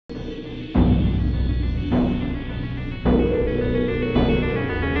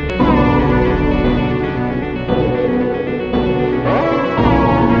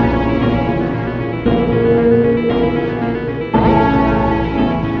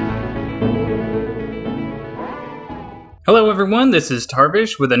Hello everyone, this is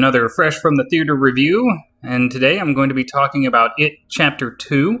Tarvesh with another Fresh from the Theater review, and today I'm going to be talking about It Chapter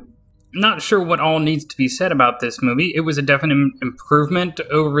 2. Not sure what all needs to be said about this movie. It was a definite improvement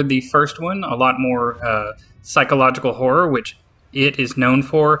over the first one, a lot more psychological horror, which It is known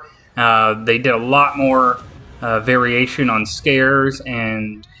for. They did a lot more variation on scares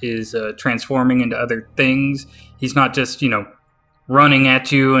and his transforming into other things. He's not just, running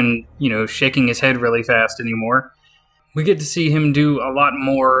at you and, shaking his head really fast anymore. We get to see him do a lot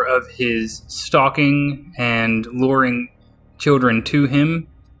more of his stalking and luring children to him.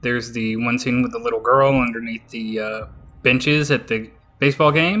 There's the one scene with the little girl underneath the benches at the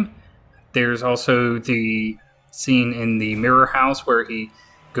baseball game. There's also the scene in the mirror house where he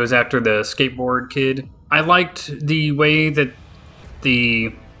goes after the skateboard kid. I liked the way that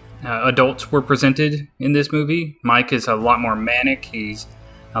the adults were presented in this movie. Mike is a lot more manic. He's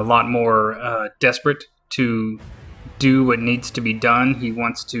a lot more desperate to do what needs to be done. He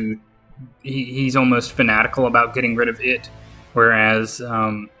wants to. He's almost fanatical about getting rid of it, whereas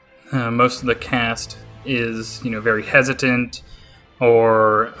most of the cast is, very hesitant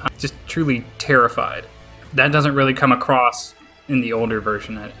or just truly terrified. That doesn't really come across in the older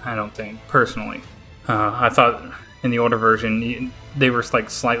version, I don't think, personally. I thought in the older version they were like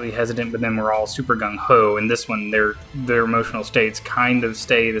slightly hesitant, but then we're all super gung-ho. In this one, their emotional states kind of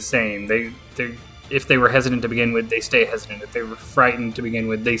stay the same. If they were hesitant to begin with, they stay hesitant. If they were frightened to begin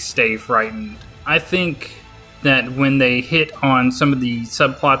with, they stay frightened. I think that when they hit on some of the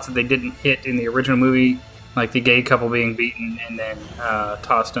subplots that they didn't hit in the original movie, like the gay couple being beaten and then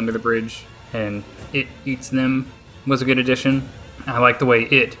tossed under the bridge and it eats them, was a good addition. I like the way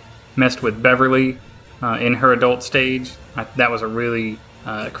it messed with Beverly in her adult stage. That was a really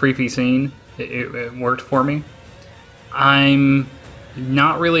creepy scene. It worked for me. I'm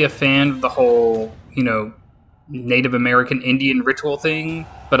not really a fan of the whole Native American Indian ritual thing,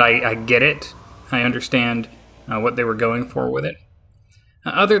 but I get it. I understand what they were going for with it.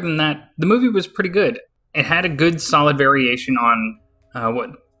 Other than that, the movie was pretty good. It had a good solid variation on what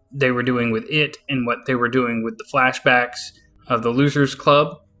they were doing with it and what they were doing with the flashbacks of the Losers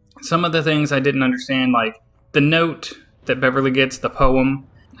Club. Some of the things I didn't understand, like the note that Beverly gets, the poem,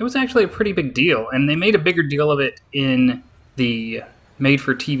 it was actually a pretty big deal, and they made a bigger deal of it in the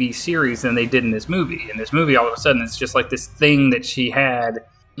made-for-TV series than they did in this movie. In this movie, all of a sudden, it's just like this thing that she had.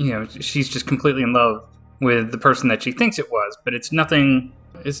 She's just completely in love with the person that she thinks it was, but it's not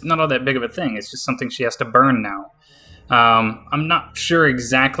all that big of a thing. It's just something she has to burn now. I'm not sure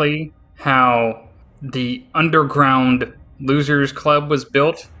exactly how the underground Losers Club was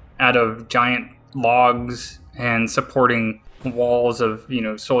built out of giant logs and supporting walls of,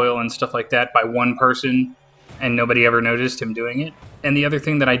 soil and stuff like that by one person, and nobody ever noticed him doing it. And the other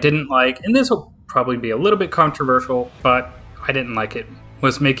thing that I didn't like, and this will probably be a little bit controversial, but I didn't like it,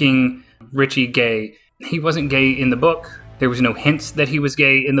 was making Richie gay. He wasn't gay in the book. There was no hints that he was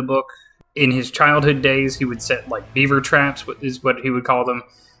gay in the book. In his childhood days, he would set like beaver traps, is what he would call them,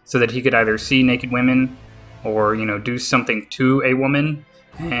 so that he could either see naked women or, do something to a woman.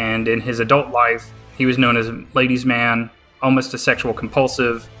 And in his adult life, he was known as a ladies' man, almost a sexual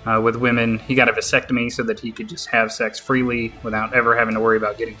compulsive with women. He got a vasectomy so that he could just have sex freely without ever having to worry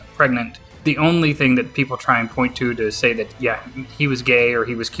about getting pregnant. The only thing that people try and point to say that, yeah, he was gay or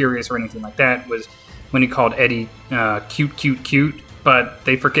he was curious or anything like that was when he called Eddie cute, cute, cute. But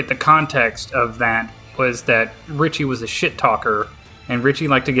they forget the context of that was that Richie was a shit talker, and Richie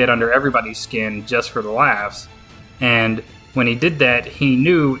liked to get under everybody's skin just for the laughs. And when he did that, he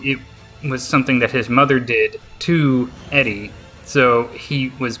knew it was something that his mother did to Eddie. So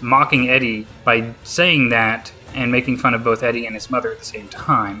he was mocking Eddie by saying that and making fun of both Eddie and his mother at the same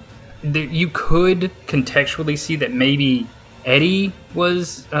time. You could contextually see that maybe Eddie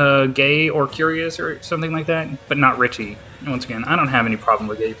was gay or curious or something like that, but not Richie. And once again, I don't have any problem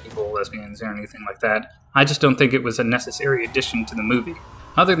with gay people, lesbians, or anything like that. I just don't think it was a necessary addition to the movie.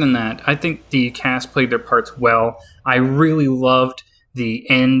 Other than that, I think the cast played their parts well. I really loved the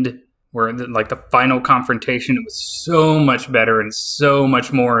end where the final confrontation. It was so much better and so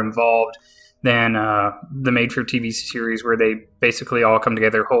much more involved than the made-for-TV series where they basically all come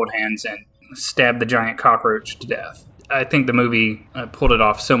together, hold hands, and stab the giant cockroach to death. I think the movie pulled it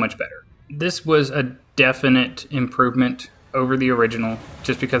off so much better. This was a definite improvement over the original,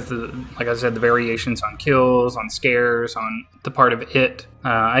 just because, like I said, the variations on kills, on scares, on the part of it.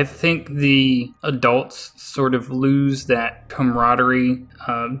 I think the adults sort of lose that camaraderie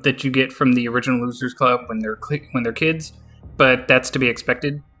that you get from the original Losers Club when they're kids, but that's to be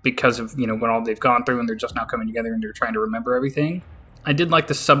expected because of what all they've gone through, and they're just now coming together and they're trying to remember everything. I did like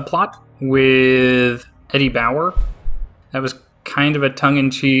the subplot with Eddie Bauer That was kind of a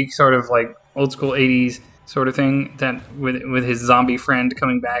tongue-in-cheek, sort of like old school 80s sort of thing, that with his zombie friend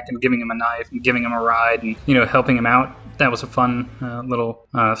coming back and giving him a knife and giving him a ride and, you know, helping him out. That was a fun little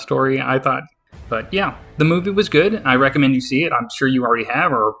story, I thought. But yeah, the movie was good. I recommend you see it. I'm sure you already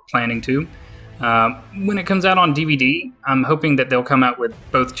have or are planning to. When it comes out on DVD, I'm hoping that they'll come out with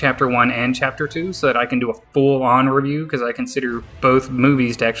both Chapter 1 and Chapter 2 so that I can do a full-on review, because I consider both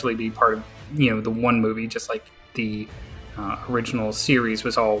movies to actually be part of, you know, the one movie, just like the original series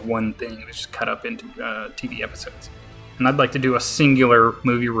was all one thing. It was just cut up into TV episodes. And I'd like to do a singular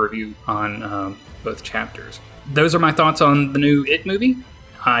movie review on both chapters. Those are my thoughts on the new It movie.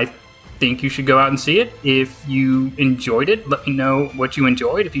 I think you should go out and see it. If you enjoyed it, let me know what you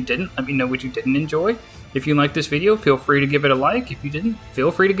enjoyed. If you didn't, let me know what you didn't enjoy. If you liked this video, feel free to give it a like. If you didn't,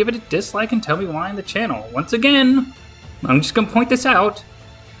 feel free to give it a dislike and tell me why in the channel. Once again, I'm just going to point this out.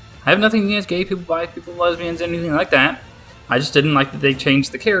 I have nothing against gay people, bi people, lesbians, anything like that. I just didn't like that they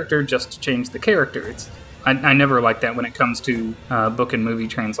changed the character just to change the character. I never like that when it comes to book and movie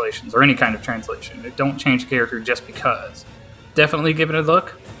translations or any kind of translation. Don't change the character just because. Definitely give it a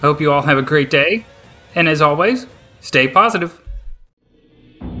look. I hope you all have a great day. And as always, stay positive.